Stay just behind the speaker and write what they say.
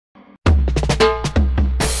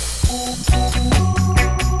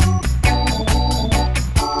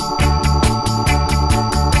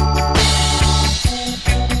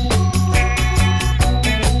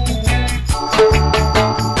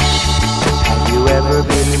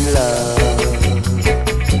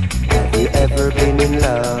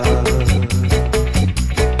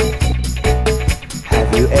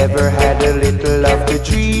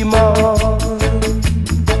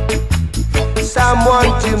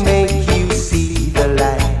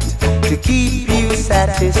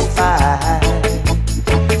satisfied.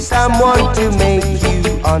 Someone to make you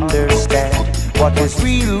understand what is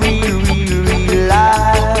real, real, real, real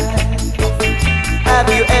life. Have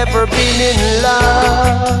you ever been in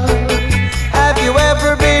love? Have you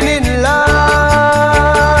ever been in love?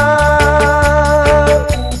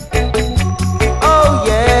 Oh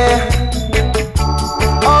yeah.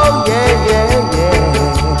 Oh yeah, yeah, yeah.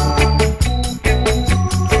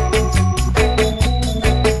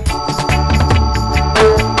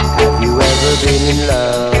 Have you ever been in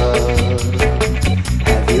love?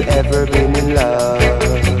 Have you ever been in love?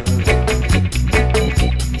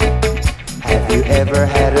 Have you ever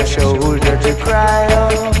had a shoulder to cry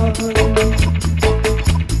on?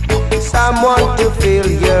 Someone to fill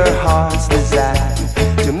your heart's desire,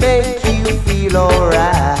 to make you feel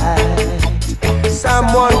alright.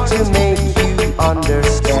 Someone to make you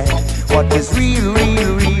understand what is real,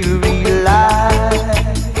 real, real, real life.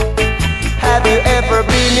 Have you ever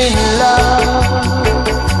been in love?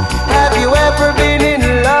 Have you ever been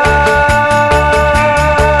in love?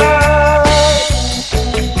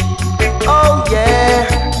 Oh yeah.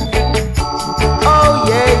 Oh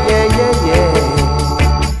yeah, yeah, yeah, yeah.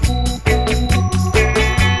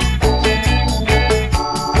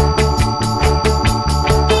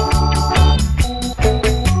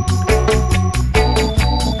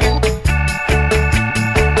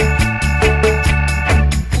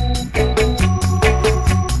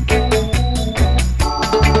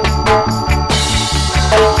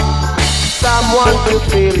 Someone to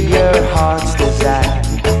fill your heart's desire,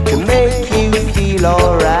 to make you feel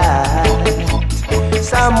alright.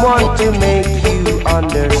 Someone to make you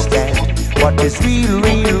understand what is real,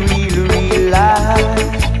 real, real, real life.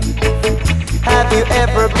 Have you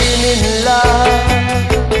ever been in love?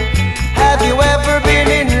 Have you ever been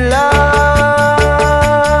in love?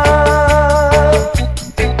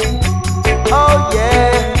 Oh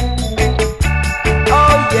yeah.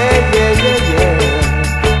 Oh yeah, yeah, yeah, yeah.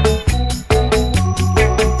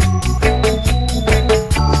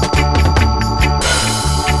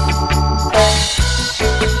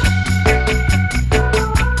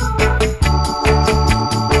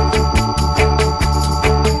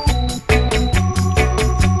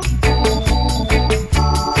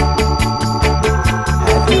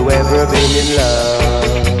 Have you ever been in love?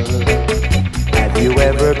 Have you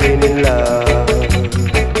ever been in love?